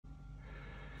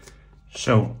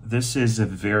So this is a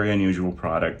very unusual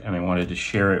product and I wanted to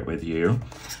share it with you.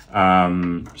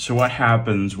 So what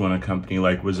happens when a company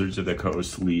like Wizards of the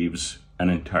Coast leaves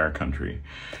an entire country?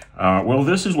 Well,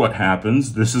 this is what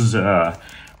happens. This is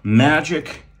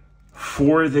Magic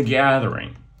for the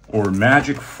Gathering, or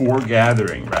Magic for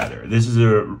Gathering, rather. This is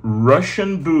a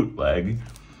Russian bootleg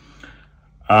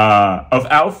of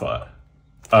Alpha,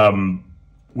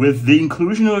 with the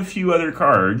inclusion of a few other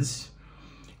cards.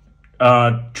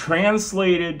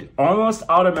 Translated almost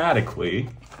automatically.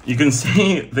 You can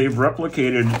see they've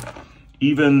replicated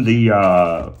even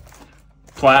the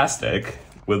plastic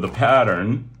with the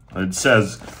pattern. It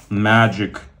says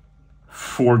Magic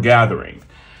for Gathering.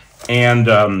 And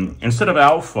instead of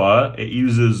Alpha, it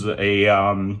uses a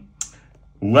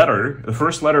letter, the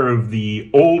first letter of the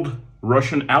old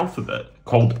Russian alphabet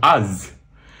called Az.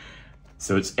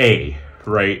 So it's A.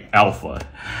 Right, Alpha.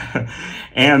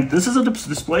 And this is a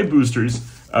display boosters,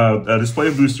 a display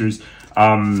of boosters.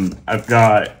 I've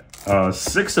got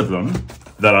 6 of them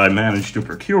that I managed to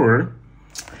procure.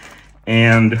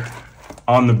 And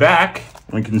on the back,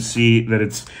 we can see that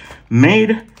it's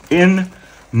made in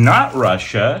not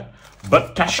Russia,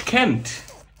 but Tashkent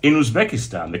in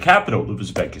Uzbekistan, the capital of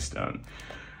Uzbekistan.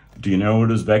 Do you know what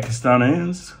Uzbekistan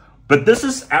is? But this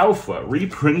is Alpha,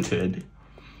 reprinted.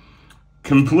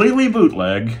 Completely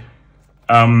bootleg,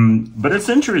 but it's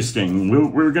interesting.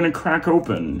 We're going to crack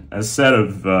open a set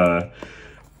of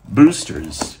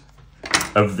boosters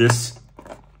of this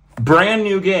brand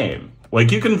new game.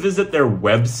 Like, you can visit their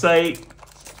website,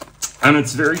 and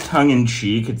it's very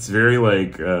tongue-in-cheek. It's very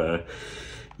like,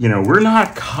 you know, we're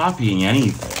not copying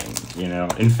anything, you know.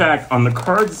 In fact, on the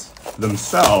cards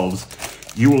themselves,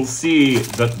 you will see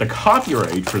that the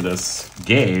copyright for this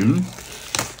game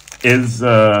is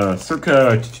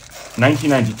circa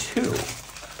 1992,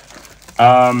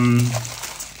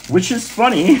 which is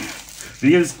funny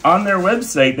because on their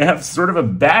website they have sort of a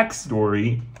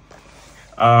backstory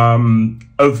of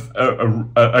a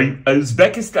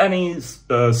Uzbekistani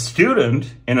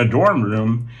student in a dorm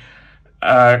room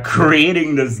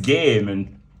creating this game and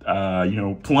you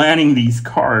know, planning these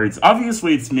cards.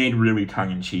 Obviously, it's made really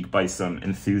tongue-in-cheek by some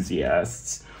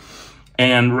enthusiasts.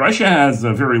 And Russia has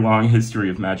a very long history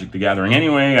of Magic the Gathering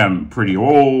anyway. I'm pretty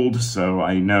old, so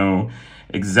I know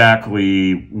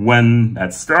exactly when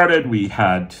that started. We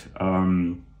had,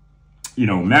 you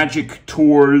know, Magic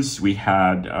tours, we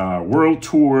had world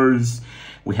tours,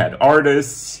 we had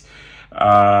artists.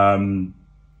 In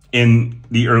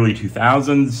the early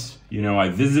 2000s, you know, I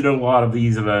visited a lot of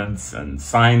these events and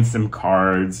signed some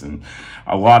cards, and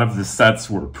a lot of the sets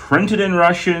were printed in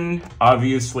Russian.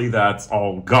 Obviously, that's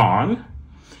all gone.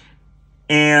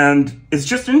 And it's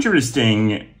just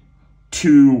interesting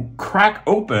to crack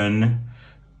open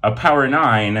a Power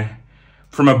 9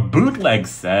 from a bootleg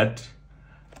set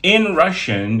in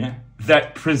Russian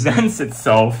that presents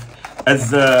itself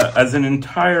as an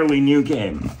entirely new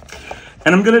game.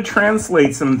 And I'm going to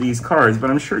translate some of these cards, but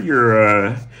I'm sure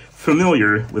you're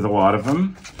familiar with a lot of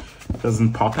them. It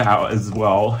doesn't pop out as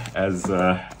well as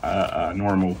a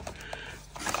normal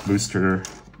booster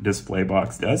display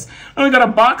box does. Oh, we got a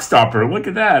box topper. Look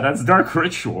at that. That's Dark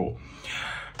Ritual.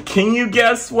 Can you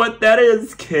guess what that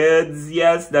is, kids?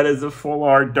 Yes, that is a full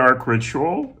art Dark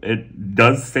Ritual. It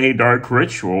does say Dark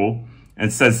Ritual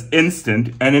and says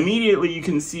instant, and immediately you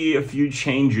can see a few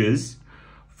changes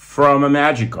from a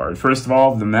Magic card. First of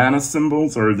all, the mana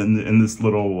symbols are in this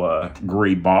little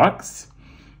gray box.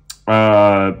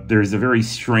 There's a very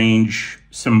strange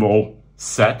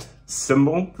set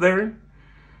symbol there.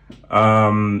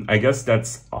 I guess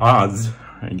that's Oz,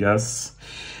 I guess.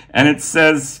 And it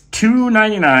says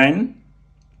 $2.99,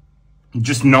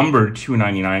 just numbered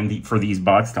 $2.99 for these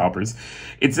box toppers.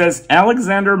 It says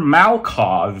Alexander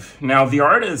Malkov. Now, the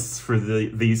artists for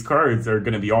these cards are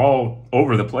going to be all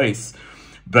over the place,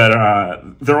 but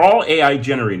they're all AI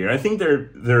generated. I think they're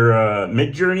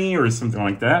Midjourney or something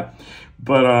like that.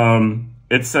 But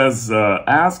it says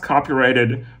as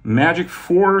copyrighted Magic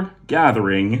for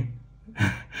Gathering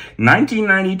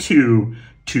 1992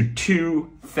 to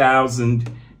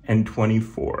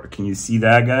 2024. Can you see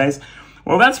that, guys?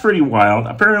 Well, that's pretty wild.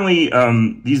 Apparently,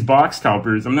 these box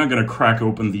toppers, I'm not going to crack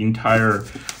open the entire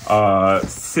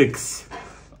 6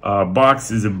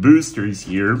 boxes of boosters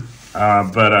here,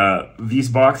 but these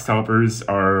box toppers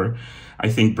are, I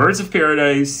think, Birds of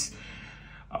Paradise,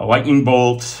 Lightning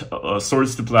Bolt,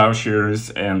 Swords to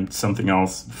Plowshares, and something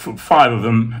else. 5 of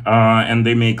them, and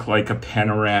they make like a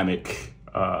panoramic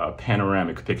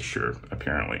picture,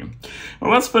 apparently.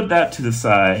 Well, let's put that to the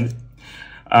side.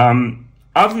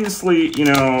 Obviously, you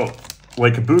know,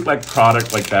 like a bootleg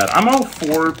product like that, I'm all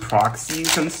for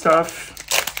proxies and stuff.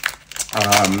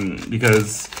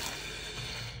 Because,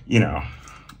 you know,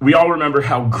 we all remember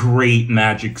how great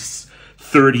Magic's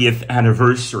 30th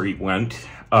anniversary went,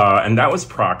 and that was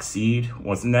proxied,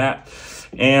 wasn't that?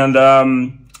 And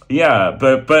yeah,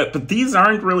 but these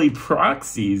aren't really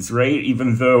proxies, right?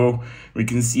 Even though we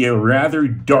can see a rather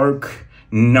dark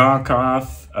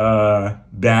knockoff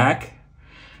back. It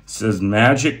says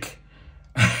Magic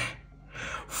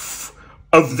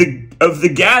of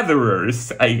the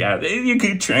gatherers. You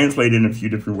could translate it in a few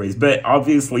different ways, but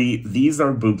obviously these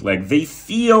are bootleg. They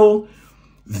feel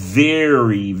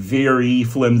very, very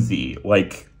flimsy.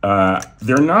 Like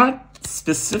they're not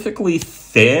specifically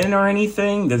thin or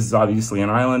anything. This is obviously an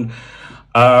island,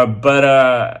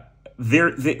 but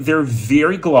they're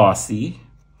very glossy.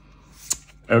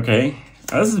 Okay,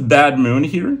 this is Bad Moon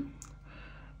here.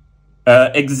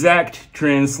 Exact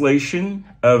translation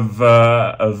of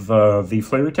the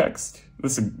flavor text.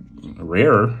 This is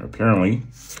rare, apparently.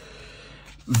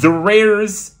 The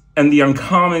rares and the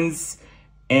uncommons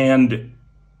and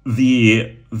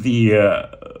the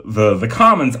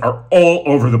commons are all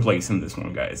over the place in this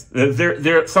one, guys.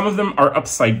 Some of them are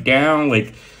upside down.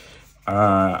 Like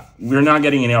we're not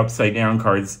getting any upside down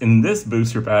cards in this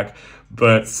booster pack,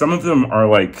 but some of them are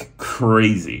like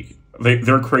crazy.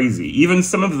 They're crazy. Even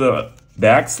some of the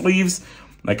back sleeves,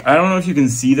 like I don't know if you can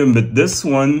see them, but this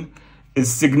one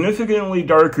is significantly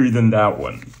darker than that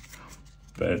one.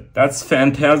 But that's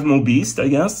Phantasmal Beast, I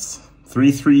guess.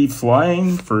 3/3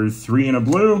 flying for 3 and a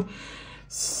blue.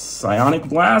 Psionic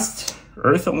Blast,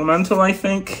 Earth Elemental, I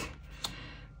think.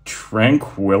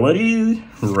 Tranquility,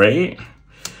 right?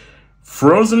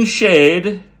 Frozen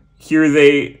Shade. Here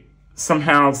they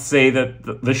somehow say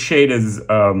that the shade is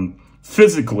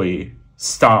physically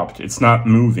stopped. It's not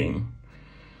moving.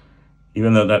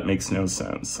 Even though that makes no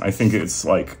sense. I think it's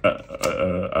like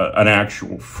an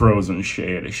actual frozen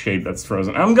shade, a shade that's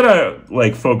frozen. I'm gonna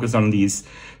like focus on these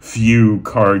few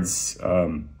cards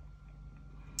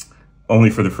only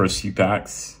for the first few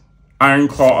packs.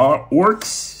 Ironclaw Orcs,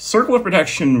 Circle of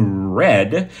Protection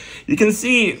Red. You can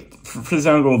see, for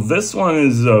example, this one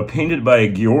is painted by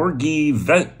Georgy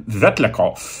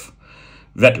Vetlakov.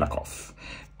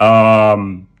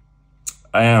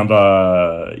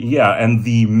 Yeah, and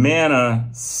the mana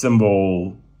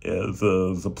symbol,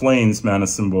 the plains mana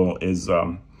symbol is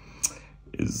a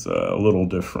little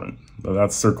different. But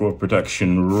that's Circle of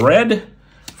Protection Red.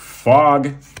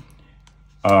 Fog.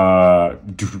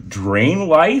 Drain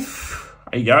Life,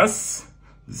 I guess.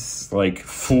 This is like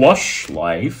Flush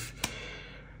Life.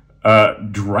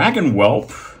 Dragon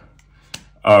Whelp.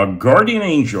 Guardian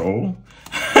Angel.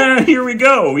 Here we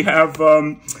go. We have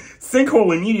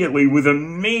Sinkhole immediately with a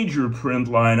major print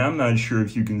line. I'm not sure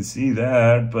if you can see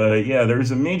that, but yeah,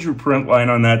 there's a major print line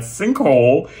on that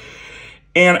Sinkhole.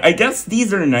 And I guess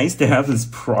these are nice to have as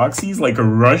proxies, like a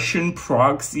Russian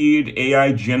proxied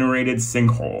AI-generated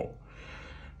Sinkhole.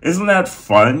 Isn't that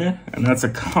fun? And that's a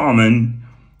common.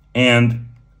 And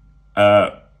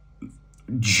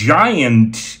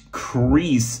giant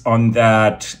crease on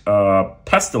that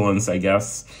Pestilence, I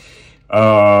guess.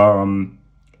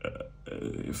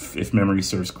 If memory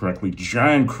serves correctly,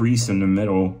 giant crease in the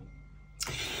middle.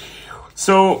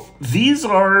 So these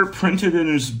are printed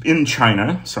in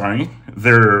China, sorry.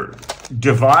 They're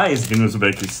devised in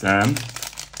Uzbekistan.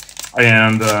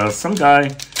 And some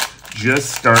guy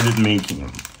just started making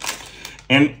them.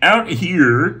 And out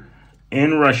here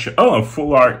in Russia, oh, a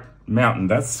full art mountain,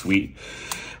 that's sweet.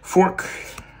 Fork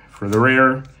for the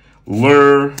rare,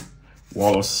 Lure,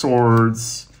 Wall of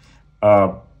Swords,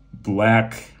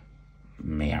 Black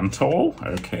Mantle,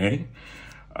 okay.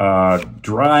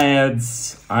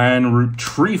 Dryads, Ironroot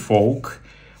Tree Folk,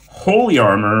 Holy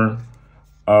Armor,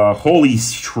 Holy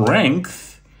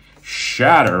Strength,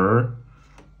 Shatter,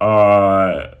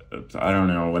 I don't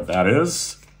know what that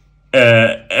is.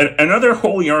 Another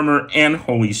Holy Armor and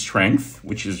Holy Strength,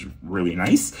 which is really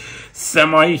nice.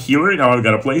 Semi-Healer, now I've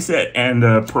got to place it, and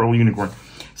Pearl Unicorn.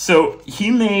 So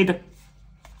he made,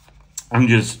 I'm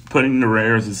just putting the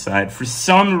rares aside. For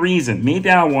some reason, maybe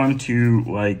I want to,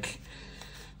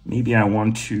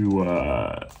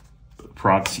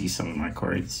 proxy some of my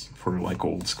cards for, like,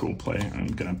 old school play. I'm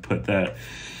going to put that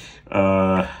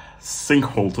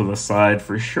Sinkhole to the side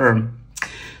for sure.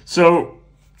 So,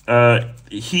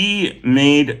 he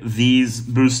made these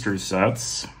booster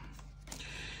sets.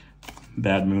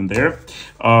 Bad Moon there.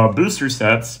 Booster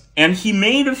sets. And he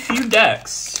made a few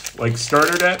decks, like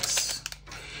starter decks.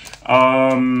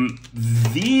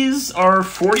 These are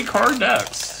 40 card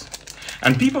decks.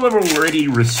 And people have already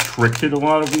restricted a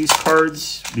lot of these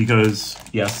cards because,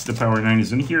 yes, the Power 9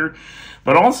 is in here.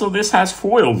 But also this has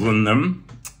foils in them.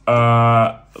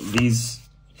 These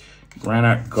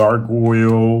Granite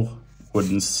Gargoyle,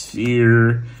 Wooden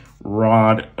Sphere,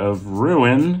 Rod of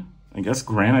Ruin. I guess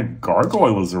Granite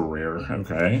Gargoyle is a rare.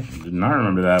 Okay, did not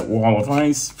remember that. Wall of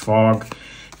Ice, Fog,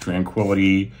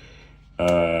 Tranquility,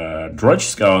 Drudge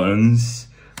Skeletons,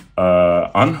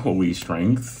 Unholy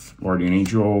Strength, Guardian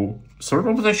Angel,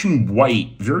 Circle Position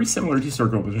White, very similar to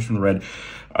Circle Position Red,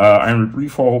 Iron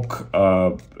Refolk,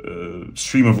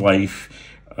 Stream of Life,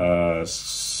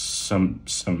 some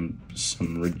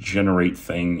Regenerate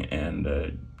thing,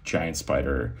 and Giant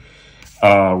Spider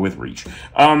with Reach.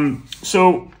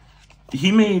 So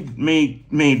he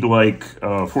made like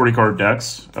 40 card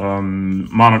decks,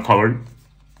 monocolored,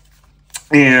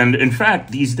 and in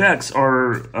fact these decks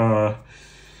are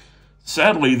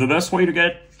sadly the best way to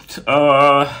get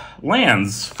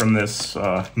lands from this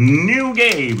new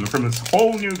game, from this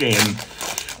whole new game,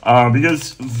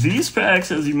 because these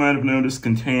packs, as you might have noticed,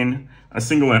 contain a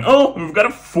single land. Oh, we've got a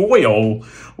foil.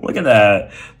 Look at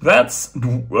that. That's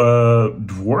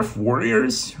Dwarf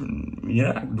Warriors.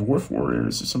 Yeah, Dwarf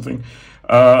Warriors or something.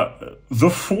 The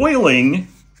foiling,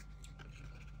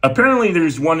 apparently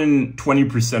there's 1 in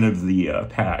 20% of the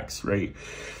packs, right?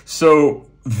 So,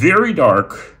 very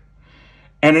dark.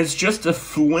 And it's just a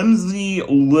flimsy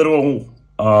little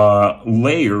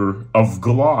layer of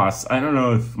gloss. I don't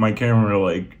know if my camera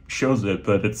like shows it,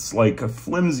 but it's like a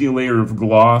flimsy layer of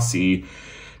glossy.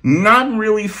 Not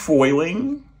really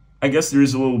foiling. I guess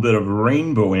there's a little bit of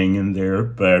rainbowing in there,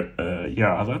 but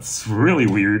yeah, that's really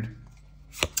weird.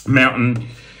 Mountain,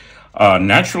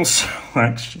 natural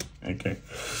selection. Okay.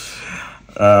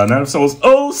 Nine of Souls.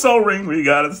 Oh, Soul Ring. We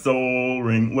got a Soul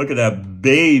Ring. Look at that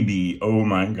baby. Oh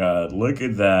my god. Look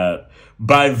at that.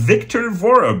 By Viktor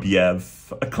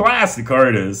Vorobyev, a classic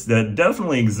artist that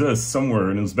definitely exists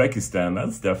somewhere in Uzbekistan.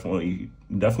 That's definitely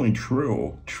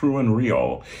true. True and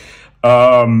real.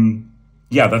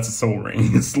 Yeah, that's a Soul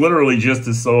Ring. It's literally just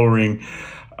a Soul Ring.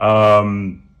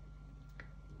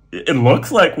 It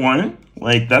looks like one.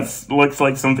 Like, looks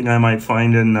like something I might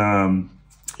find in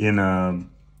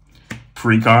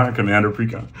Precon, Commander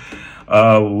Precon.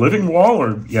 Living Wall,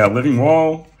 Living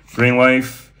Wall, Drain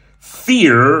Life,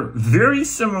 Fear, very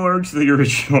similar to the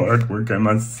original artwork, I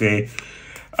must say.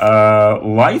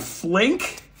 Life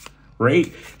Link,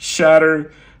 right?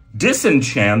 Shatter,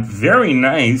 Disenchant, very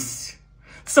nice.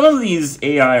 Some of these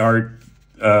AI art,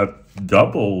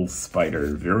 Double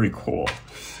Spider, very cool.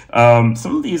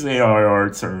 Some of these AI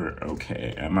arts are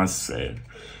okay, I must say.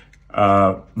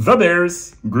 The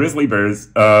Bears, Grizzly Bears,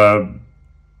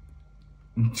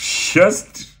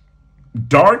 just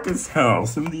dark as hell.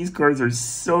 Some of these cards are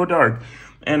so dark.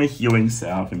 And a Healing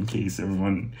Salve in case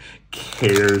everyone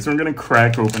cares. We're going to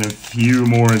crack open a few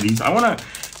more of these. I want to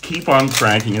keep on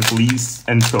cracking at least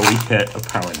until we hit a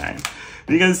Power 9.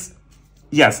 Because,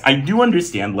 yes, I do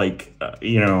understand, like,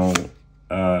 you know,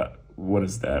 what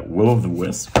is that?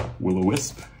 Will-o'-the-Wisp?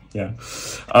 Will-o'-Wisp? Yeah.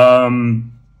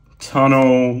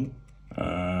 Tunnel,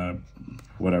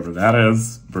 whatever that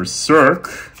is. Berserk,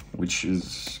 which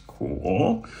is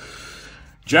cool.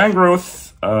 Giant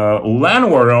Growth,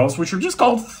 Llanowar Elves, which are just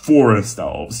called Forest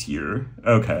Elves here.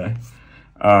 Okay.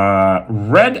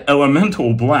 Red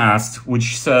Elemental Blast,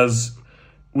 which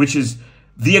is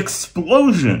the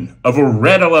explosion of a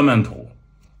red elemental.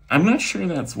 I'm not sure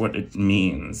that's what it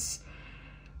means.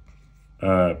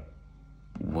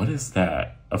 What is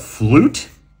that? A flute?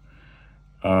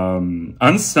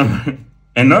 Unsummon.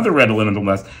 Another red elemental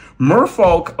blast.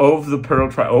 Merfolk of the Pearl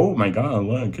Tribe. Oh my god,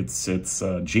 look, it's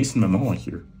Jason Momoa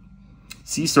here.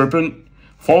 Sea Serpent,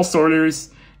 False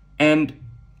Orders, and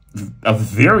a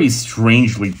very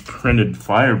strangely printed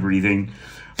Fire Breathing.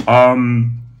 What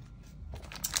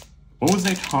was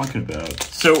I talking about?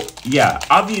 So, yeah,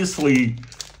 obviously,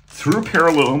 through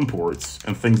parallel imports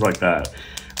and things like that,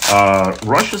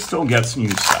 Russia still gets new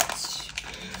sets.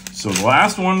 So the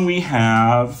last one we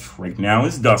have right now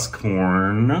is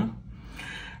Duskhorn.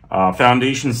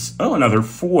 Foundations, oh, another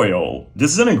foil.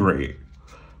 Disintegrate.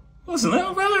 Listen,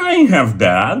 that ain't half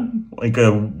bad. Like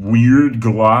a weird,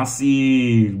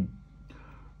 glossy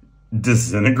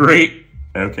Disintegrate.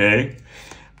 Okay.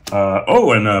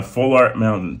 Oh, and a Full Art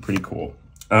Mountain. Pretty cool.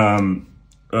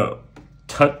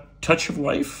 Touch of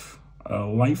Life?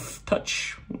 Life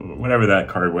Touch? Whatever that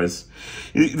card was.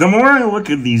 The more I look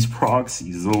at these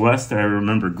proxies, the less I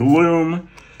remember. Gloom.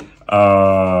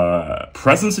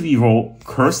 Presence of Evil,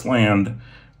 Cursed Land,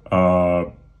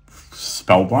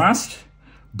 Spell Blast,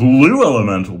 Blue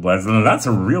Elemental Blast. Now, that's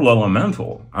a real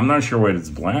elemental. I'm not sure what it's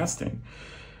blasting.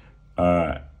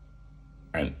 And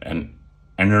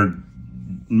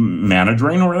Mana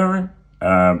Drain or whatever.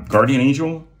 Guardian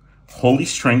Angel, Holy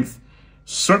Strength,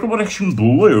 Circle Protection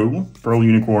Blue, Pearl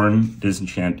Unicorn,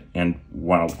 Disenchant, and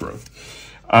Wild Growth.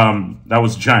 That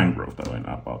was Giant Growth, by the way,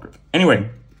 not Wild Growth. Anyway,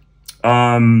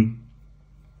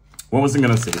 what was I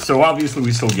going to say? So obviously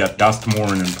we still get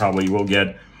Dustmorn and probably will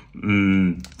get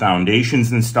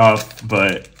Foundations and stuff,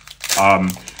 but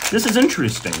this is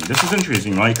interesting. This is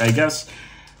interesting. Like, I guess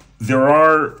there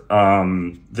are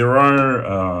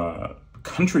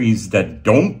countries that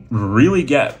don't really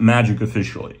get Magic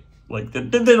officially. Like, they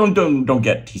don't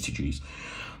get TCGs.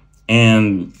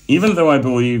 And even though I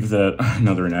believe that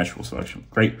another natural selection,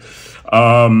 great.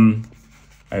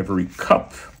 Ivory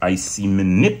Cup, Icy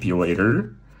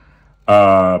Manipulator,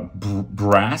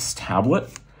 Brass Tablet,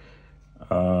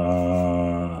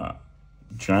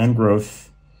 Giant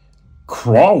Growth,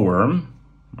 Crawlworm.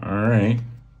 All right,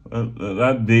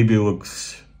 that baby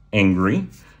looks angry.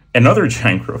 Another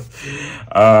Giant Growth.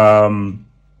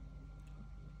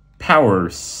 Power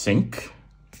Sync,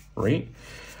 right?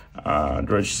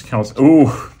 Dredge Scouts.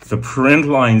 Oh, the print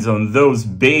lines on those,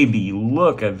 baby.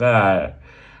 Look at that.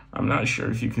 I'm not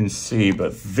sure if you can see,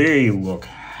 but they look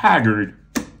haggard.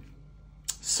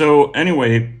 So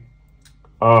anyway,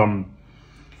 I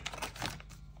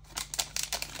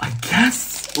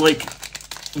guess, like,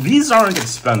 these aren't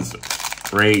expensive,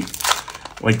 right?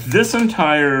 Like, this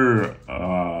entire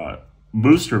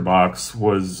booster box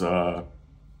was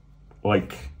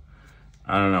like,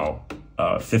 I don't know,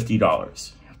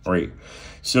 $50, right?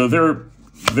 So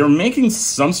they're making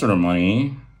some sort of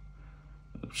money.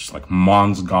 Just like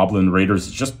Mons, Goblin Raiders,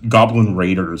 just Goblin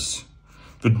Raiders.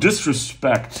 The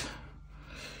disrespect.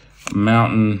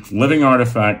 Mountain, Living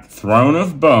Artifact, Throne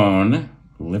of Bone,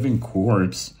 Living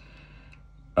Corpse,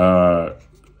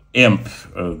 Imp,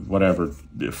 whatever,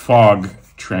 Fog,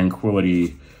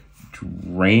 Tranquility,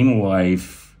 Drain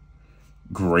Life,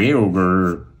 Grey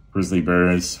Ogre, Grizzly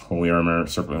Bears, Holy Armor,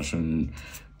 Circulation,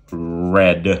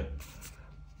 Red,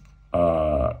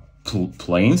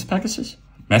 Plains Pegasus,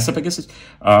 Mesa Pegasus,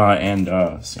 and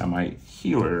Semi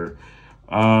Healer.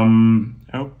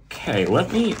 Okay,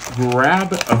 let me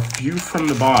grab a few from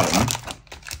the bottom,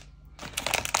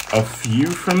 a few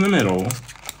from the middle,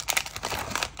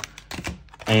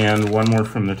 and one more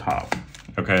from the top.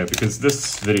 Okay, because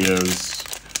this video is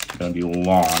gonna be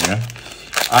long.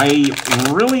 I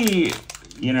really,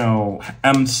 you know,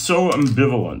 am so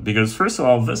ambivalent because, first of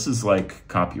all, this is like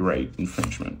copyright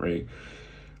infringement, right?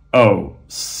 Oh,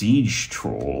 Siege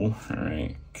Troll, all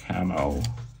right,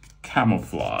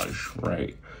 Camouflage,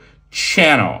 right?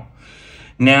 Channel.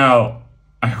 Now,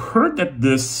 I heard that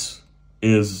this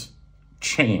is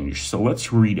changed, so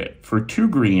let's read it. For 2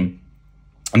 green,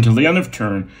 until the end of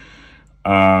turn,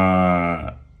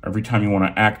 every time you want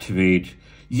to activate,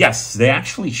 yes, they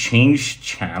actually changed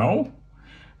channel,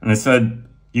 and they said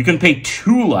you can pay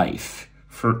 2 life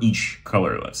for each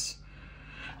colorless.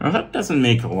 Now, that doesn't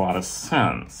make a lot of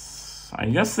sense. I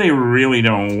guess they really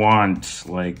don't want,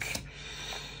 like,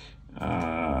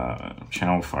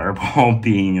 Channel Fireball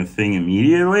being a thing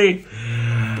immediately.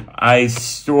 Ice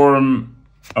Storm.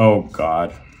 Oh,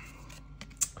 God.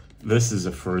 This is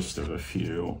the first of a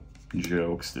few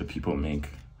jokes that people make.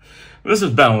 This is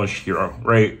Boundless Hero,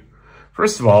 right?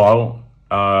 First of all,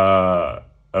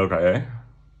 okay.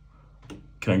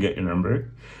 Can I get your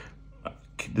number?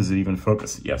 Does it even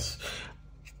focus? Yes.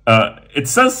 It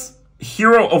says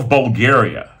Hero of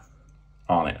Bulgaria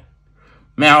on it.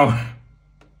 Now,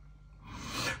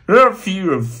 there are a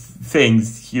few of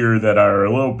things here that are a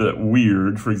little bit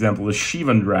weird. For example, the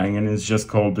Shivan dragon is just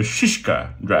called the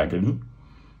Shishka dragon,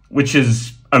 which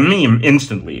is a meme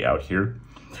instantly out here.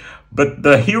 But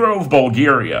the Hero of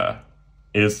Bulgaria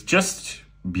is just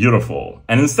beautiful.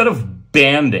 And instead of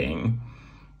banding,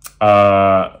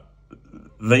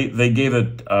 they gave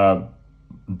it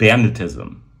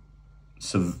banditism.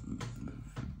 So,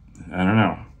 I don't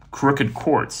know. Crooked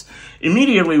Courts.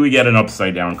 Immediately we get an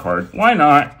upside down card. Why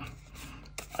not?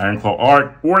 Ironclaw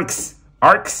Art,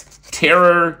 Arcs,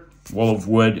 Terror, Wall of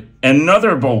Wood,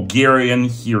 another Bulgarian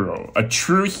hero, a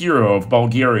true hero of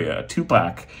Bulgaria,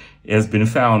 Tupac, has been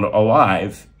found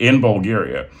alive in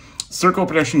Bulgaria. Circle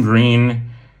Protection Green,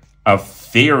 a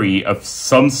fairy of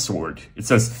some sort. It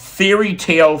says Fairy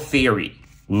Tale Fairy,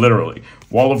 literally.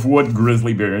 Wall of Wood,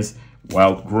 Grizzly Bears,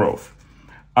 Wild Growth.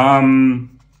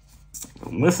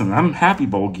 Listen, I'm happy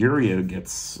Bulgaria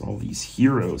gets all these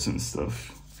heroes and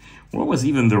stuff. What was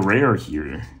even the rare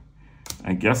here?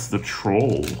 I guess the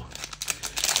Troll.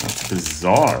 That's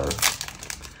bizarre.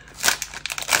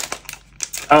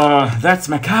 That's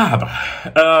macabre.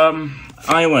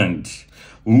 Island.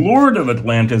 Lord of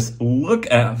Atlantis,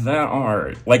 look at that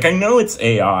art. Like, I know it's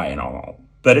AI and all,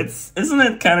 but isn't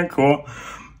it kind of cool?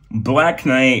 Black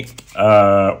Knight,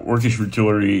 Orcish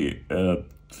Artillery,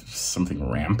 something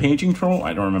Rampaging Troll?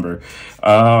 I don't remember.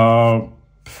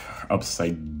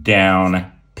 Upside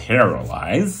Down,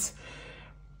 Paralyze.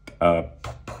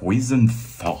 Poison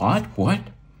Thought? What?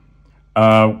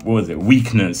 What was it?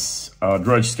 Weakness.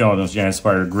 Drudge Skeletons, Giant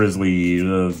Spider, Grizzly,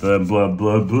 blah, blah,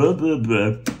 blah, blah, blah,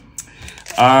 blah.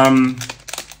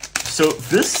 So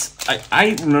this,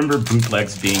 I remember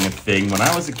bootlegs being a thing when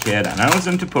I was a kid, and I was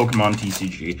into Pokemon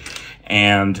TCG,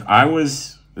 and I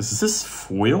was, is this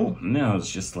foil? No, it's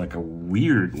just like a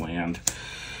weird land.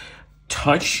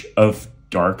 Touch of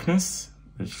Darkness?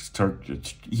 It's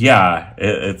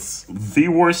the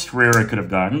worst rare I could have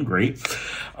gotten. Great.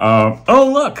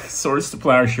 Oh, look, Swords to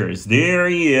Plowshares. There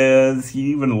he is.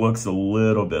 He even looks a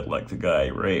little bit like the guy,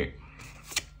 right?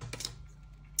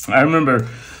 I remember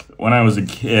when I was a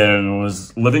kid and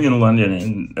was living in London,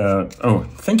 and oh,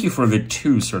 thank you for the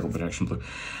 2 circle protection blue.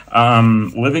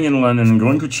 Living in London and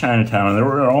going to Chinatown, and there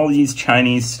were all these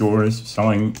Chinese stores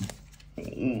selling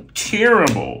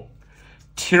terrible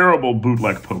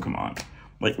bootleg Pokemon.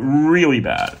 Like, really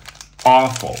bad.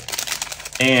 Awful.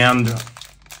 And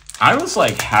I was,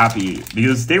 like, happy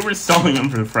because they were selling them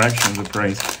for a fraction of the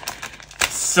price.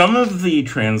 Some of the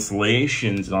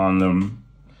translations on them,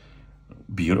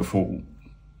 beautiful.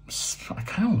 I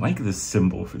kind of like this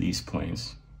symbol for these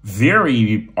planes.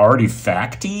 Very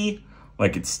artifacty.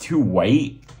 Like, it's too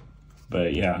white.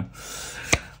 But, yeah.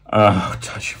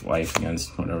 Touch of Life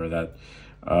against whatever that.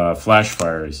 Flash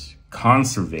Fires.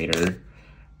 Conservator.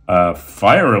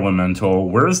 Fire Elemental,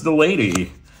 where's the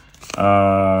lady?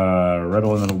 Red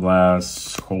Elemental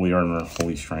Blast, Holy Armor,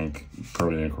 Holy Strength,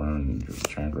 Protonicorn,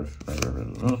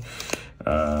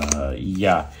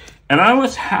 yeah. And I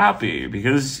was happy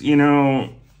because, you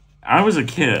know, I was a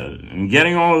kid, and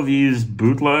getting all of these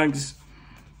bootlegs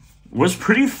was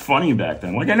pretty funny back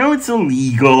then. Like, I know it's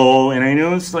illegal, and I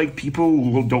know it's like people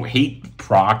who don't hate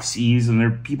proxies, and there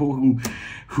are people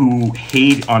who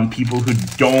hate on people who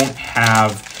don't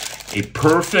have a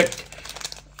perfect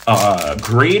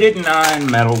graded 9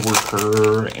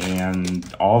 metalworker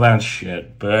and all that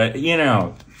shit. But, you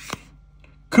know,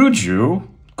 Kudzu,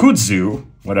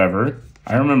 whatever.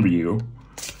 I remember you.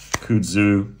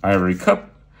 Kudzu, Ivory Cup.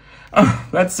 Oh,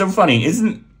 that's so funny.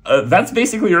 That's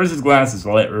basically Urza's glasses,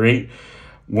 right?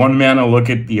 1 mana look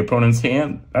at the opponent's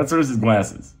hand. That's Urza's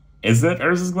glasses. Is it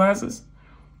Urza's glasses?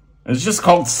 It's just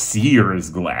called Seer's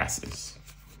glasses.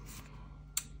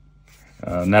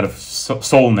 Net of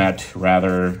Soul Net,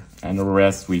 rather, and the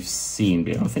rest we've seen.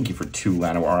 You know, thank you for 2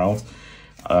 Llanowar Elves.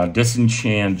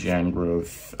 Disenchant, Gen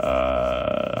Growth,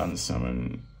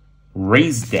 Unsummon.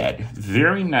 Raise Dead.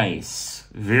 Very nice.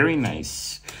 Very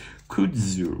nice.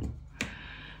 Kudzu.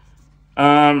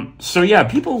 So yeah,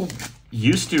 people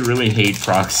used to really hate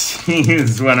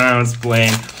proxies when I was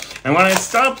playing. And when I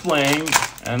stopped playing,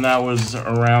 and that was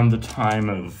around the time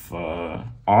of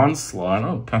Onslaught,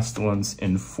 oh, Pestilence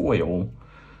in foil,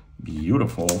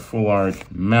 beautiful, full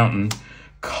art, mountain,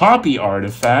 copy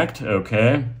artifact,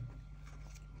 okay,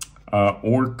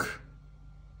 orc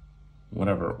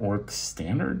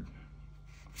standard,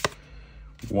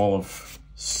 wall of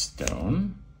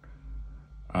stone,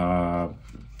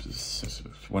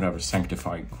 whatever,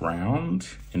 sanctified ground,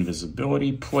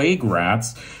 invisibility, plague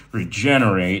rats,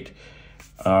 regenerate,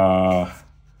 oh,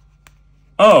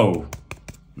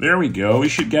 there we go. We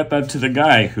should get that to the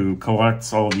guy who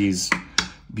collects all these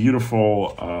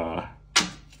beautiful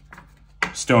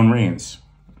stone rings.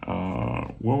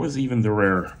 What was even the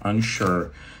rare?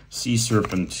 Unsure. Sea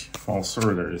Serpent, False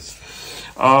Orders.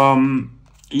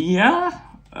 Yeah.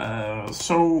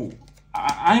 So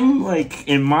I'm like,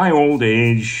 in my old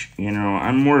age, you know,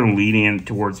 I'm more lenient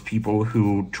towards people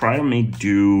who try to make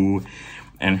do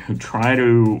and who try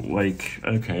to, like,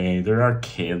 okay, there are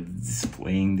kids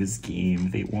playing this game.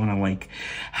 They want to, like,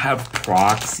 have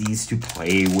proxies to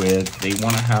play with. They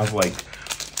want to have, like,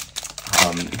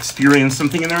 experience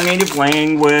something in their native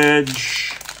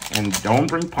language. And don't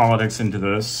bring politics into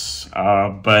this.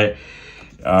 But,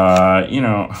 you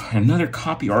know, another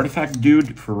copy artifact,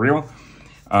 dude, for real.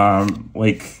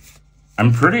 Like,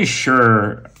 I'm pretty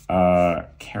sure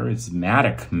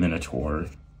Charismatic Minotaur.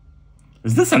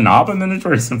 Is this a Naba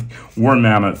Minotaur or something? War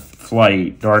Mammoth,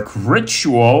 Flight, Dark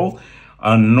Ritual,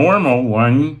 a normal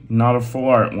one, not a full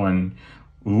art one.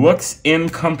 Looks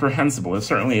incomprehensible. It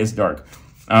certainly is dark.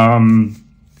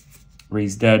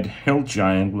 Raised Dead, Hill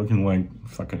Giant, looking like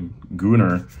fucking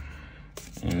Gunnar,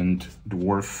 and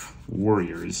Dwarf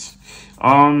Warriors.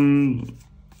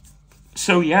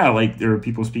 So yeah, like, there are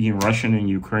people speaking Russian in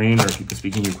Ukraine, there are people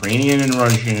speaking Ukrainian and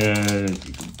Russian,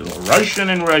 Russian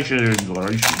and Russian,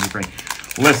 Russian and Ukraine.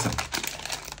 Listen,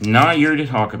 Not here to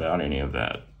talk about any of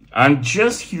that. I'm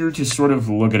just here to sort of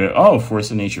look at it. Oh,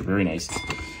 Force of Nature, very nice.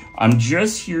 I'm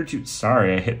just here to...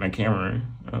 Sorry, I hit my camera.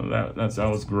 Oh, that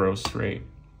was gross, right?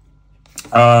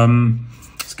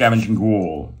 Scavenging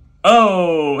Ghoul.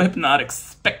 Oh, Hypnotic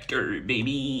Spectre,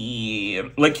 baby.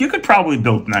 Like, you could probably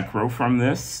build Necro from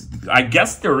this. I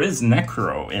guess there is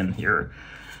Necro in here.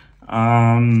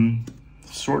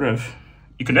 Sort of.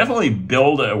 You can definitely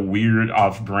build a weird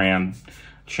off-brand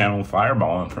Channel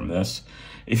Fireball from this.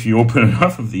 If you open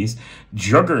enough of these.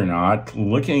 Juggernaut,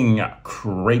 looking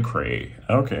cray-cray.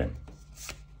 Okay.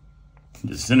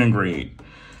 Disintegrate.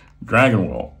 Dragon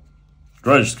Will.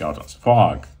 Grudge Skeletons.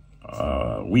 Fog.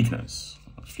 Weakness.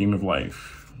 Stream of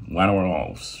Life. Llanowar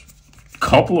Elves.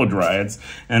 Couple of Dryads.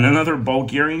 And another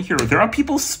Bulgarian hero. There are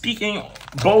people speaking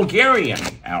Bulgarian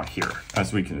out here,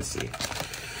 as we can see.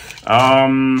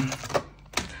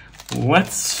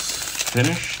 Let's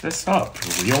finish this up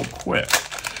real quick.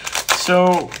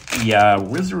 So, yeah,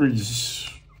 Wizards,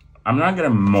 I'm not going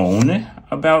to moan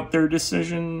about their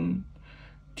decision.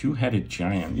 Two-headed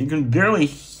giant. You can barely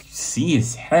see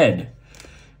his head.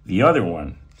 The other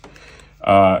one.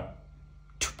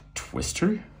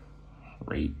 Twister?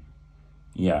 Right.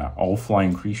 Yeah, all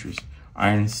flying creatures.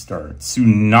 Iron Star.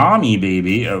 Tsunami,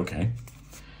 baby. Okay.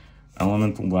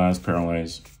 Elemental Blast,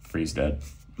 Paralyze, Freeze Dead,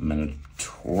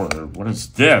 Minotaur. What is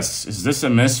this? Is this a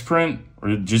misprint?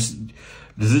 Or does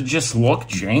it just look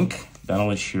jank?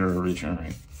 That'll issue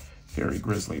Regenerate. Fairy,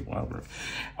 Grizzly, Wildbird.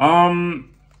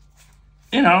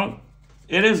 You know,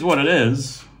 it is what it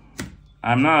is.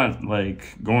 I'm not,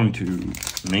 like, going to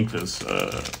make this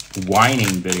a whining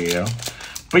video.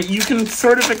 But you can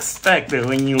sort of expect that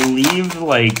when you leave,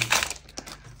 like,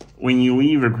 when you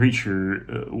leave a creature,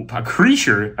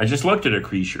 I just looked at a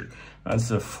creature.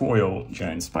 That's a foil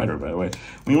giant spider, by the way.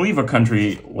 When you leave a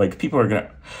country, like, people are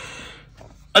gonna...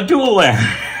 A dual land!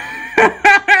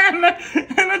 and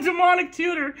a demonic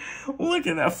tutor! Look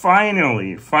at that,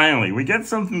 finally, we get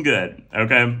something good,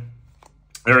 okay?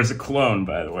 There is a clone,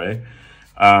 by the way.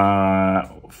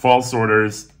 False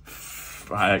Orders,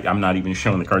 I'm not even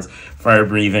showing the cards. Fire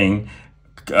Breathing,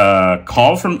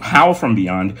 Howl from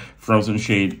Beyond, Frozen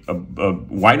Shade, a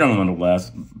White Elemental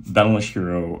Blast, Battleless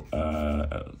Hero,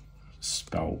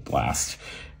 Spell Blast,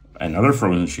 another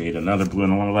Frozen Shade, another Blue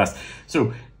Elemental Blast.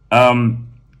 So,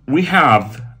 we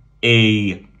have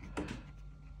a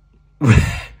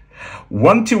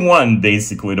 1/1,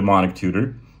 basically, demonic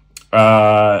tutor.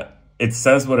 It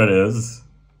says what it is.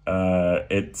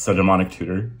 It's a demonic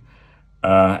tutor.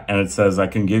 And it says, I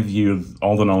can give you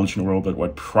all the knowledge in the world, but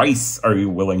what price are you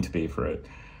willing to pay for it?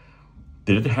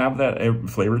 Did it have that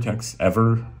flavor text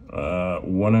ever?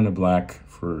 1 and a black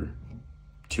for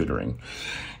tutoring.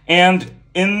 And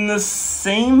in the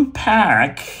same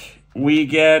pack, we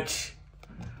get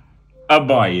a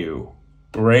Bayou,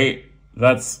 right?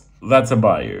 That's a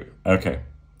Bayou. Okay.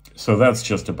 So that's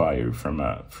just a Bayou from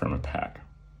a pack.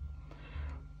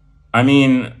 I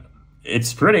mean,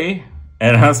 it's pretty.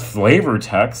 And it has flavor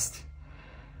text.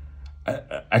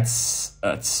 At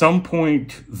some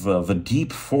point, the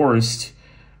deep forest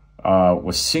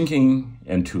was sinking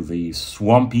into the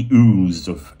swampy ooze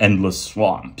of endless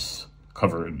swamps,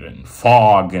 covered in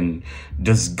fog and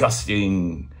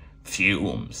disgusting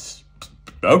fumes.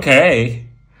 Okay.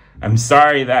 I'm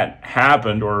sorry that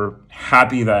happened, or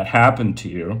happy that happened to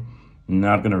you. I'm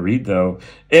not going to read, though.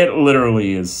 It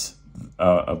literally is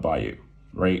a bayou,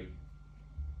 right?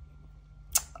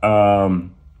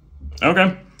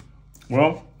 Okay.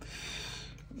 Well,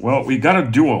 we got a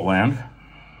dual land.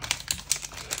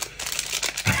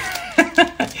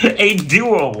 A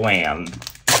dual land.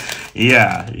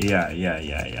 Yeah.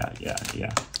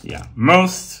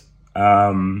 Most,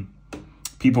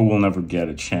 people will never get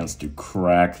a chance to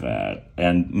crack that,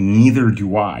 and neither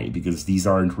do I, because these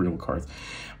aren't real cards.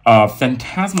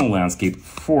 Phantasmal Landscape,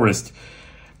 Forest,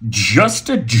 just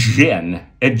a Djinn.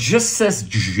 It just says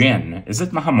Djinn. Is it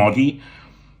Mahamodi?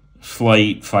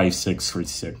 Flight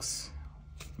 5/6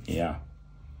 Yeah.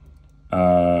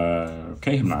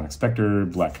 Okay, Hypnotic Spectre,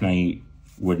 Black Knight,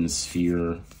 Wooden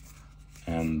Sphere,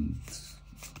 and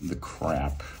the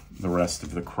crap. The rest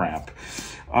of the crap.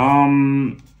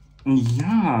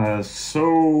 Yeah,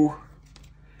 so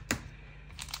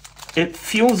it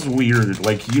feels weird.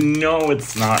 Like, you know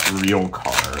it's not real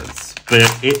cards, but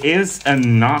it is a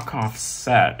knockoff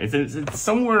set. It's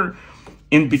somewhere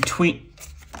in between.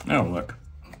 Oh, look.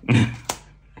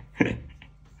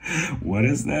 What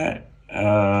is that?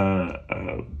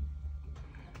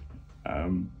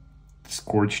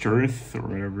 Scorched Earth or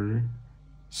whatever.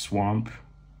 Swamp.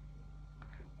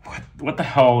 What the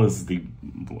hell is the...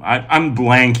 I'm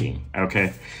blanking,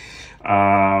 okay?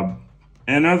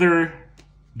 another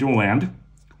dual land,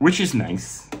 which is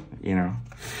nice, you know.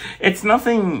 It's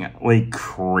nothing like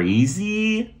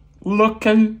crazy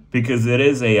looking because it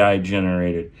is AI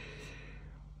generated.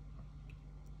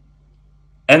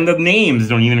 And the names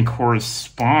don't even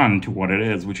correspond to what it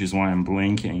is, which is why I'm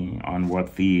blanking on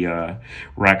what the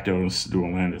Rakdos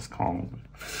dual land is called.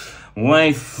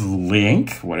 Life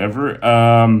Link, whatever.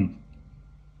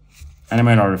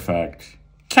 Animate artifact.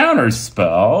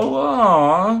 Counterspell.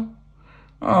 Aww.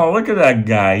 Oh, look at that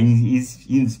guy. He's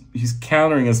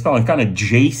countering a spell. He's kind of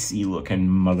JC looking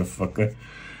motherfucker.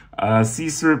 Sea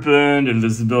Serpent,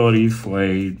 Invisibility,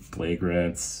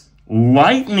 Flagrants.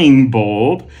 Lightning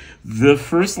Bolt. The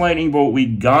first Lightning Bolt we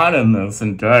got in this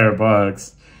entire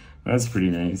box. That's pretty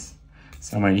nice.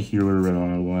 Saw my healer right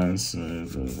on the last.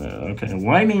 Okay,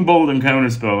 Lightning Bolt and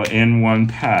Counterspell in one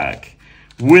pack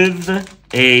with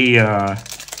a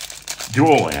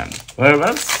dual land. Well,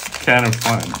 that's kind of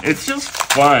fun. It's just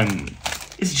fun.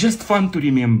 It's just fun to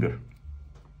remember.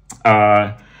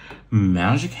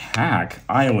 Magic Hack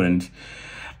Island.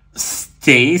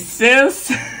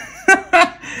 Stasis?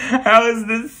 How is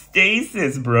this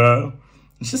stasis, bro?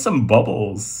 It's just some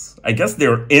bubbles. I guess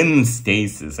they're in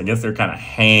stasis. I guess they're kind of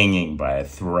hanging by a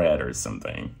thread or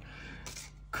something.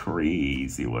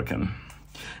 Crazy looking.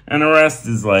 And the rest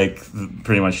is like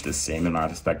pretty much the same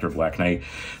amount of Spectre Black Knight.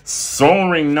 Soul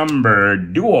Ring Number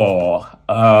Dual.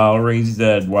 Raised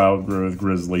Dead, Wild Growth,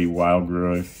 Grizzly, Wild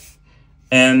Growth.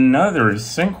 Another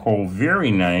Sinkhole,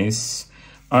 very nice.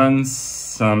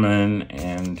 Unsummon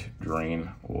and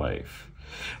Drain Life.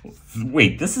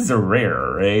 Wait, this is a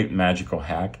rare, right? Magical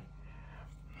Hack.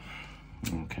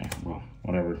 Okay, well,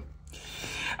 whatever.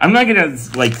 I'm not gonna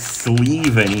like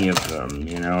sleeve any of them,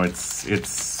 you know.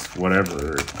 It's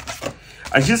whatever.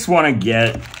 I just want to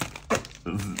get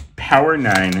Power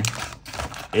 9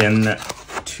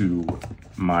 into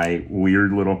my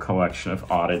weird little collection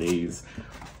of oddities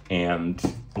and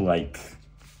like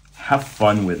have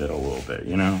fun with it a little bit,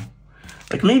 you know.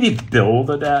 Like maybe build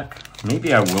a deck.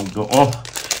 Maybe I will build. Oh,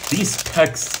 these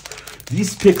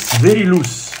picks very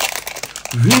loose,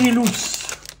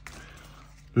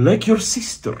 like your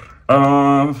sister.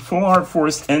 Full Art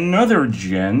Force, another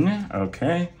gen.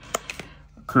 Okay,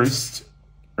 Cursed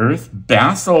Earth,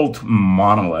 Basalt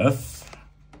Monolith.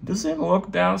 Does it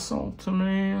look basalt to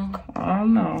me? I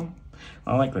don't know.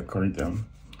 I like the card though.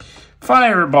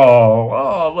 Fireball.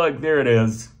 Oh, look, there it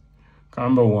is.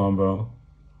 Combo Wombo.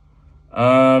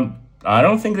 I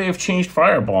don't think they have changed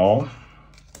Fireball,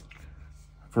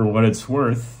 for what it's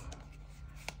worth.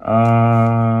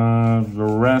 The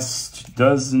rest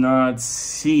does not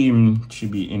seem to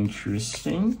be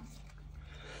interesting,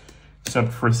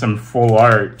 except for some full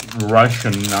art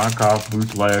Russian knockoff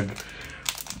bootleg,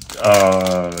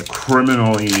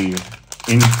 criminally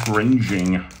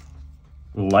infringing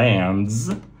lands.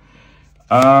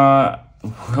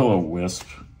 Will-O-Wisp.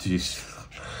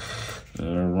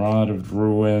 Rod of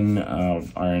Ruin,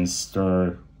 Iron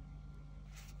Star.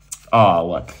 Oh,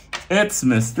 look. It's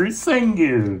Mr.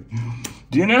 Sengu.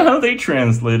 Do you know how they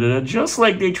translated it? Just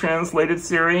like they translated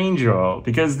Sarah Angel.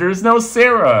 Because there's no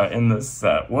Sarah in this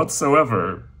set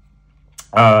whatsoever.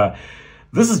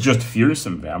 This is just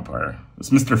Fearsome Vampire.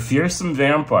 It's Mr. Fearsome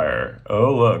Vampire.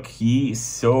 Oh, look. He's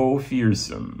so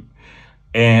fearsome.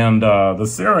 And the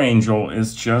Sarah Angel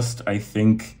is just, I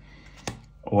think,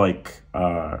 like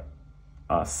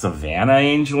Savannah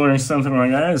Angel or something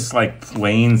like that. It's like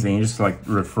Plains Angel, like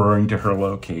referring to her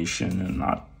location and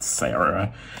not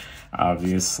Sarah,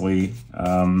 obviously.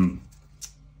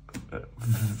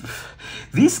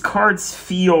 These cards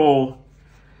feel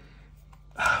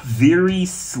very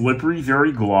slippery,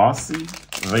 very glossy.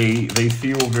 They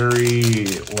feel very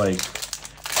like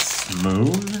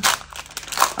smooth.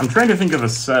 I'm trying to think of a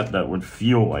set that would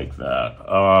feel like that.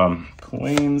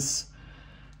 Plains.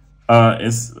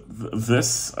 Is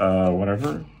this,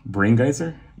 whatever, Brain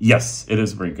Geyser? Yes, it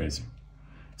is Brain Geyser.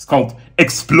 It's called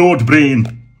Explode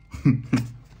Brain.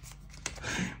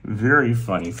 Very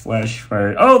funny. Flash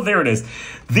fire. Oh, there it is.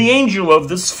 The Angel of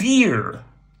the Sphere.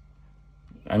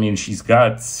 I mean, she's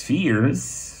got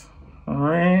spheres.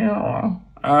 Yeah,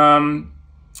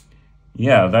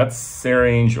 that's Sarah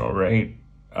Angel, right?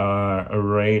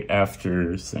 Right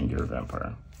after Singular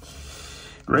Vampire.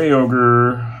 Grey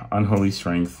Ogre, Unholy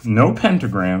Strength, no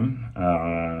Pentagram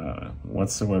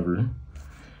whatsoever.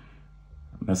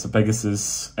 Mesa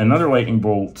Pegasus, another Lightning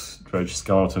Bolt, Dredge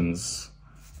Skeletons,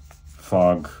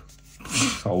 Fog.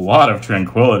 A lot of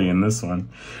tranquility in this one.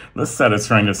 This set is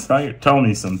trying to tell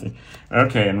me something.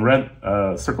 Okay, and red,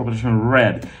 Circle Petition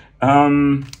red.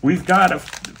 We've got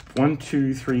 1,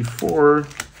 2, 3, 4.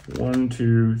 1,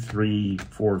 2, 3,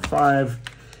 4, 5.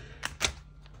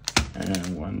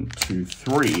 And 1, 2,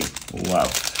 3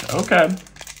 left. Okay.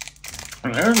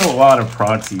 And there's a lot of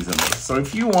proxies in this. So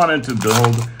if you wanted to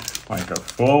build like a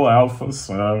full alpha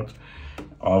set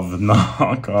of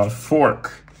knockoff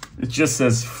fork, it just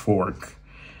says fork,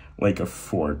 like a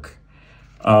fork.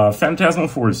 Phantasmal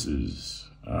Forces,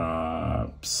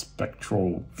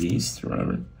 Spectral Beast, or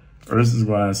whatever. Earth's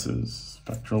Glasses,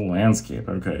 Spectral Landscape,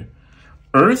 okay.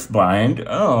 Earthbind,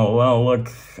 oh, well, look,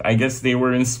 I guess they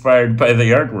were inspired by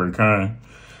the artwork, huh?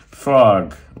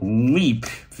 Fog, Leap,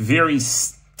 very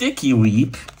sticky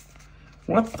Leap.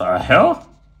 What the hell?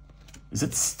 Is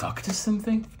it stuck to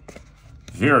something?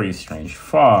 Very strange.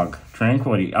 Fog,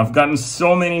 Tranquility. I've gotten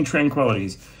so many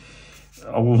Tranquilities.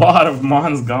 A lot of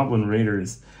Mons Goblin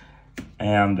Raiders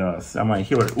and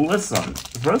Semi-Healer. Listen,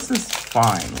 this is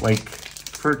fine. Like,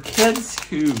 for kids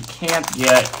who can't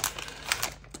get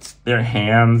their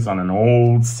hands on an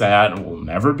old set and will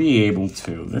never be able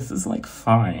to, this is, like,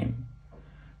 fine.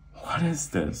 What is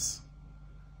this?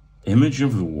 Image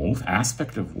of the Wolf?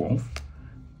 Aspect of Wolf?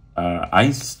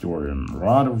 Ice Storm,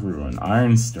 Rod of Ruin,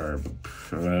 Iron Star,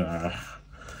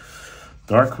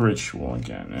 Dark Ritual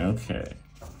again, okay.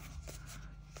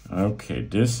 Okay,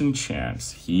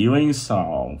 Disenchants, Healing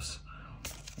Salves,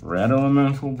 Red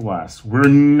Elemental Blast. We're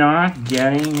not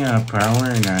getting a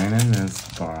Power 9 in this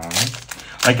box.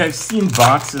 Like, I've seen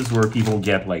boxes where people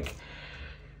get, like,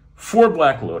 4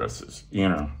 Black Lotuses, you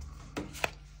know.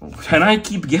 And I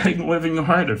keep getting Living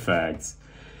Artifacts.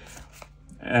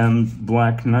 And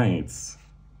Black Knights.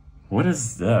 What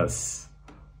is this?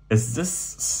 Is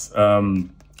this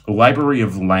Library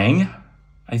of Lang?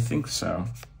 I think so.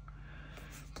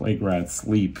 Plague Rat,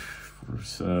 Sleep.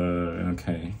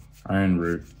 Okay. Iron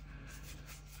Root.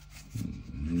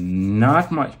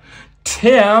 Not much.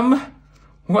 Tim!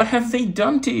 What have they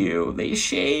done to you? They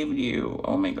shaved you.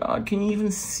 Oh my god. Can you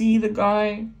even see the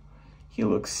guy? He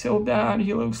looks so bad.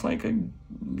 He looks like a,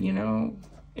 you know,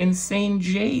 insane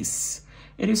Jace.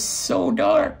 It is so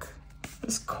dark.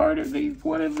 This card,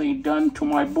 what have they done to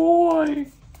my boy?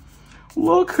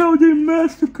 Look how they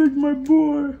massacred my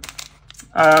boy.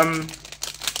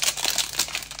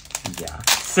 Yeah.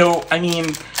 So, I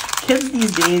mean, kids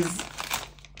these days,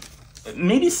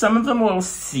 maybe some of them will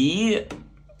see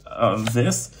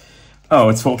this. Oh,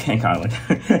 it's Volcanic Island.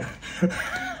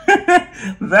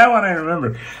 That one I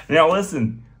remember. Now,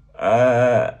 listen.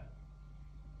 Yeah.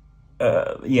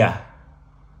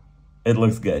 It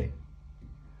looks good.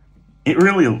 It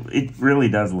really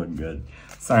does look good.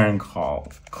 Siren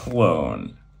Call,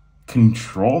 Clone,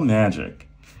 Control Magic,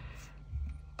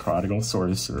 Prodigal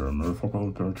Sorcerer,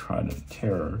 Merfolk Trident,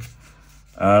 Terror.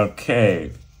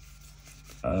 Okay.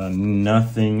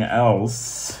 Nothing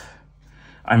else.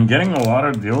 I'm getting a lot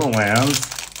of dual lands.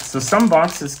 So some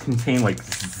boxes contain like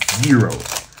 0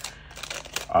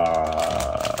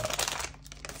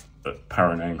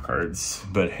 Power 9 cards.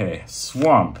 But hey,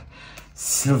 Swamp.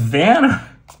 Savannah.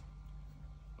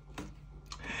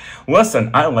 Listen,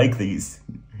 I like these.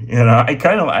 You know, I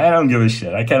don't give a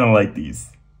shit. I kind of like these.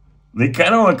 They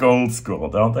kind of look old school,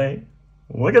 don't they?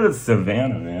 Look at the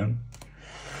Savannah, man.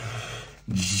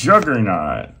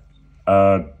 Juggernaut.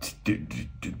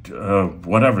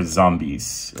 Whatever,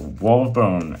 zombies. Wall of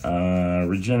Bone.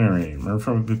 Regenerate.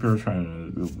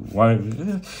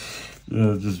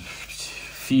 Just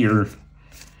fear.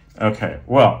 Okay,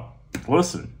 well,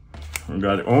 listen. We've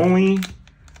got only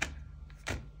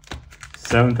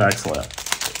 7 packs left.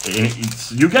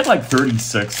 You get like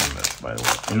 36 in this, by the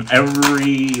way, in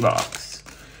every box.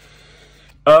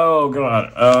 Oh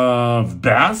god,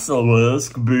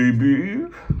 Basilisk, baby.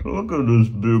 Look at this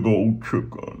big old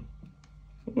chicken.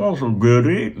 Those are good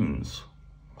eatings.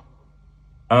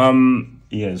 Yeah,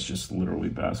 it's just literally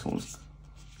Basilisk.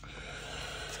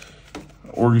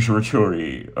 Orcish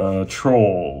Artillery,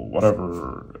 Troll,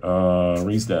 whatever,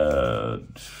 Raise Dead,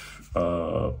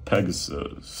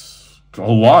 Pegasus, a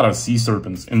lot of Sea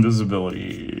Serpents,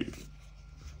 Invisibility,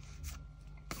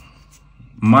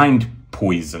 Mind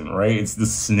Poison, right? It's the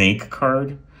snake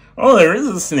card. Oh, there is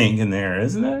a snake in there,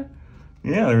 isn't there?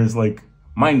 Yeah, there's like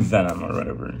Mind Venom or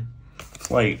whatever.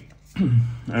 Flight.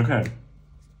 Okay.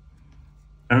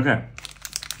 Okay.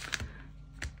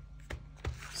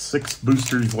 6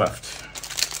 boosters left.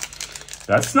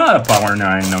 That's not a Power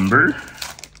 9 number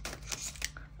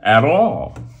at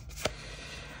all.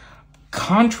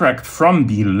 Contract from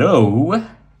Below.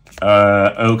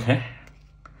 Okay.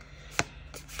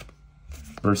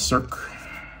 Berserk.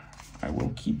 I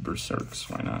will keep Berserks.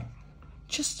 Why not?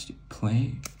 Just to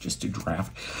play, just to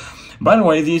draft. By the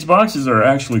way, these boxes are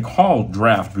actually called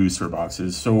draft booster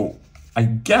boxes, so I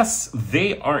guess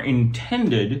they are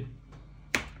intended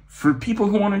for people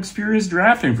who want to experience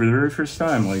drafting for the very first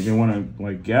time. Like, they want to,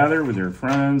 like, gather with their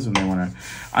friends, and they want to...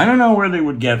 I don't know where they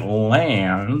would get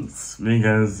lands,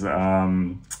 because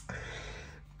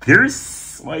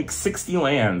there's, like, 60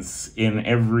 lands in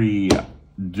every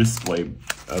display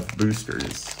of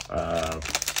boosters.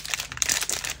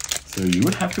 So you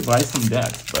would have to buy some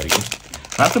decks, buddy. You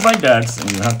have to buy decks,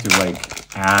 and you have to,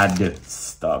 like, add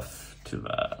stuff to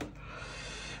that.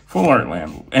 Full art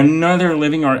land. Another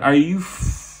living art. Are you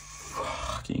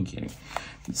fucking kidding?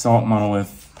 Salt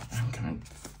monolith. I'm gonna...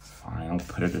 Fine, I'll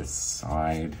put it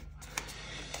aside.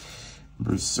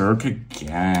 Berserk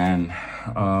again.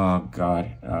 Oh,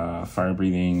 God. Fire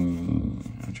breathing.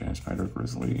 Giant spider,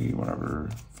 grizzly, whatever.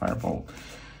 Firebolt.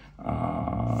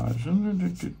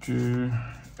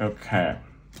 Okay.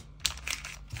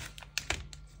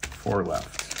 4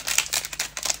 left.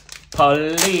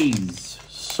 Please.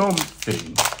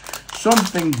 Something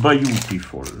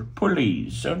beautiful.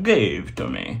 Please, give to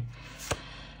me.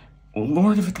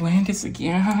 Lord of Atlantis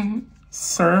again?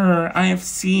 Sir, I have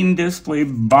seen display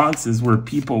boxes where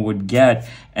people would get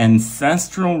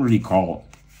ancestral recall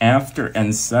after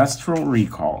ancestral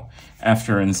recall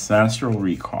after ancestral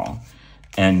recall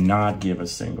and not give a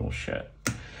single shit.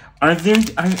 Are they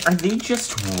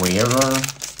just rarer?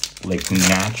 Like,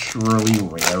 naturally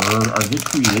rarer? Are they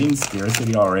creating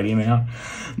scarcity already, man?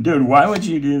 Dude, why would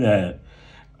you do that?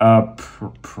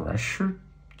 Pressure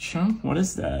jump? What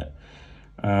is that?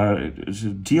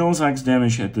 It deals X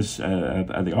damage at this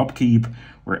at the upkeep,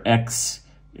 where X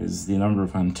is the number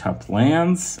of untapped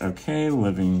lands. Okay,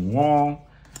 living wall.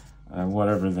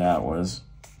 Whatever that was.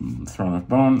 Throne of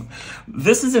Bone.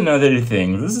 This is another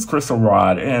thing. This is Crystal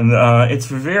Rod, and it's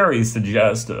very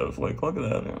suggestive. Like, look at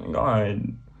that.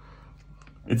 God.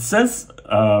 It says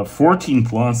 14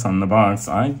 plus on the box.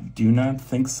 I do not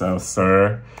think so,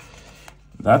 sir.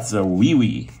 That's a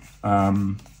wee-wee.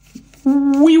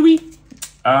 Wee-wee.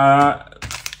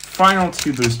 Final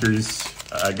 2 boosters.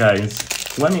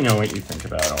 Guys, let me know what you think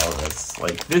about all this.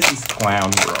 Like, this is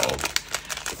Clown World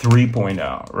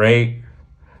 3.0, right?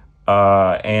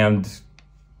 And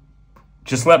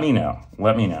just let me know.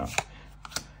 Let me know.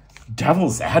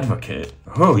 Devil's Advocate.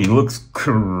 Oh, he looks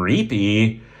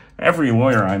creepy. Every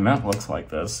lawyer I met looks like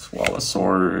this. Wall of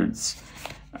Swords.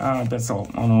 That's all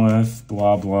monolith.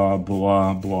 Blah, blah,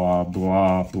 blah, blah,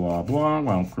 blah, blah, blah.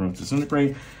 Wild Growth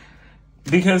Disintegrate.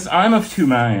 Because I'm of two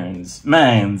minds.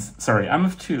 Sorry, I'm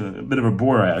of two. A bit of a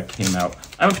Borat came out.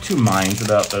 I'm of two minds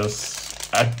about this.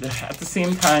 At the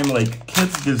same time, like,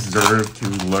 kids deserve to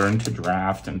learn to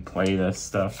draft and play this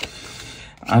stuff.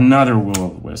 Another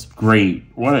Will-O-Wisp. Great.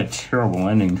 What a terrible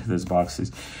ending to this box.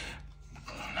 Is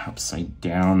upside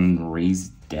down,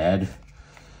 raised dead,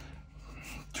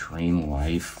 drain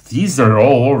life. These are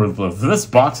all over the place. This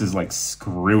box is like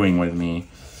screwing with me.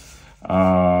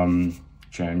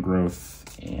 Giant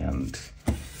growth, and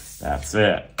that's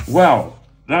it. Well,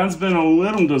 that's been a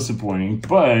little disappointing,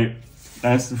 but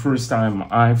that's the first time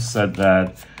I've said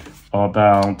that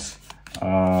about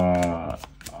a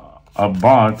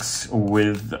box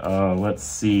with, let's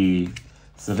see,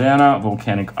 Savannah,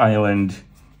 Volcanic Island,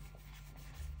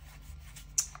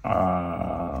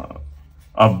 a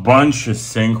bunch of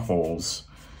sinkholes,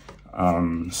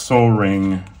 Soul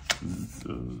Ring,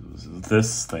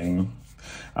 this thing,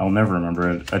 I'll never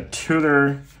remember it, a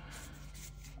tutor,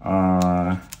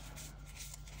 and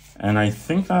I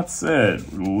think that's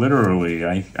it. Literally,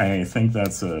 I think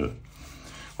that's it.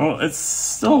 Well, it's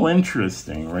still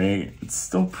interesting, right? It's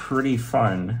still pretty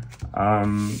fun.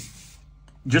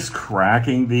 Just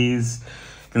cracking these,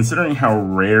 considering how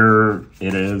rare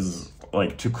it is,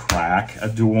 like, to crack a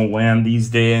dual land these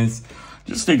days,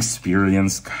 just the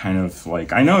experience kind of,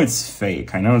 like, I know it's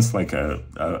fake. I know it's like a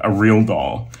real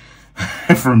doll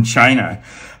from China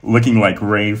looking like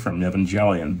Ray from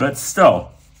Evangelion, but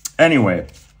still. Anyway,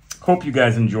 hope you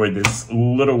guys enjoyed this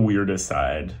little weird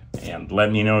aside, and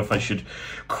let me know if I should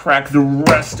crack the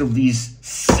rest of these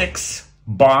 6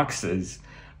 boxes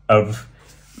of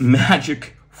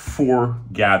Magic 4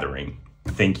 Gathering.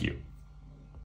 Thank you.